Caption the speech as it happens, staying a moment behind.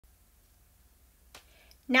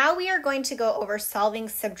Now we are going to go over solving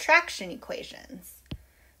subtraction equations.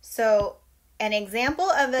 So an example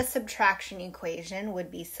of a subtraction equation would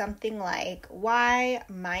be something like y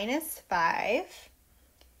minus 5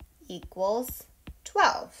 equals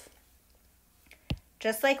 12.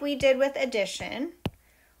 Just like we did with addition,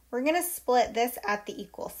 we're going to split this at the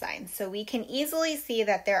equal sign. So we can easily see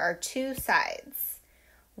that there are two sides.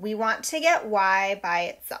 We want to get y by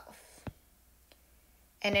itself.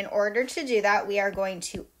 And in order to do that, we are going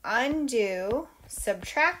to undo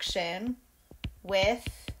subtraction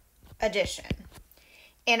with addition.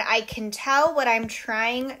 And I can tell what I'm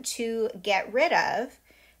trying to get rid of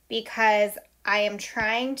because I am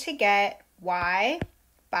trying to get y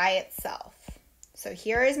by itself. So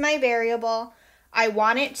here is my variable. I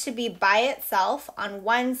want it to be by itself on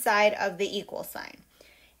one side of the equal sign.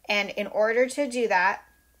 And in order to do that,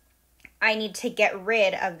 I need to get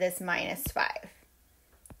rid of this minus 5.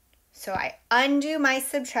 So I undo my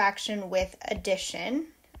subtraction with addition.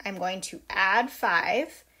 I'm going to add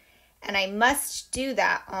 5, and I must do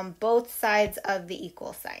that on both sides of the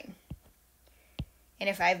equal sign. And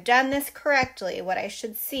if I've done this correctly, what I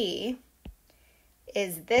should see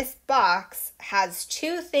is this box has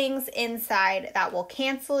two things inside that will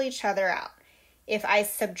cancel each other out. If I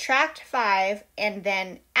subtract 5 and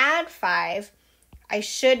then add 5, I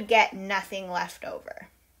should get nothing left over.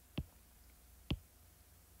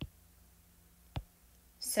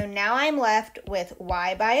 So now I'm left with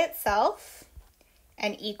y by itself,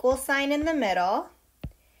 an equal sign in the middle,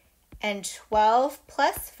 and 12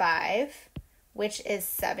 plus 5, which is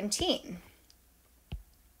 17.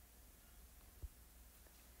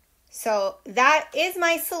 So that is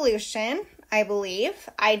my solution, I believe.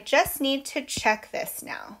 I just need to check this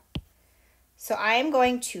now. So I am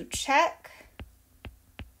going to check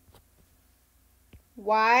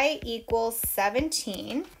y equals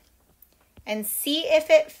 17 and see if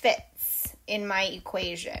it fits in my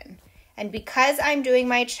equation. And because I'm doing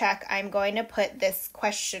my check, I'm going to put this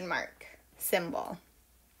question mark symbol.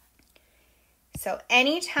 So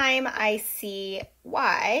anytime I see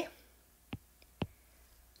y,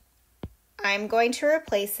 I'm going to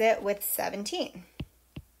replace it with 17.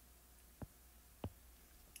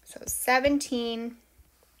 So 17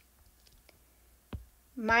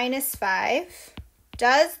 minus 5,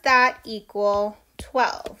 does that equal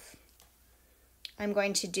 12? I'm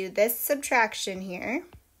going to do this subtraction here.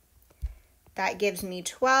 That gives me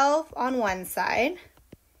 12 on one side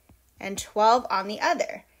and 12 on the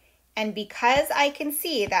other. And because I can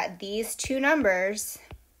see that these two numbers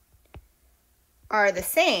are the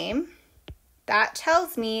same, that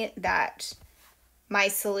tells me that my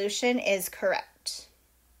solution is correct.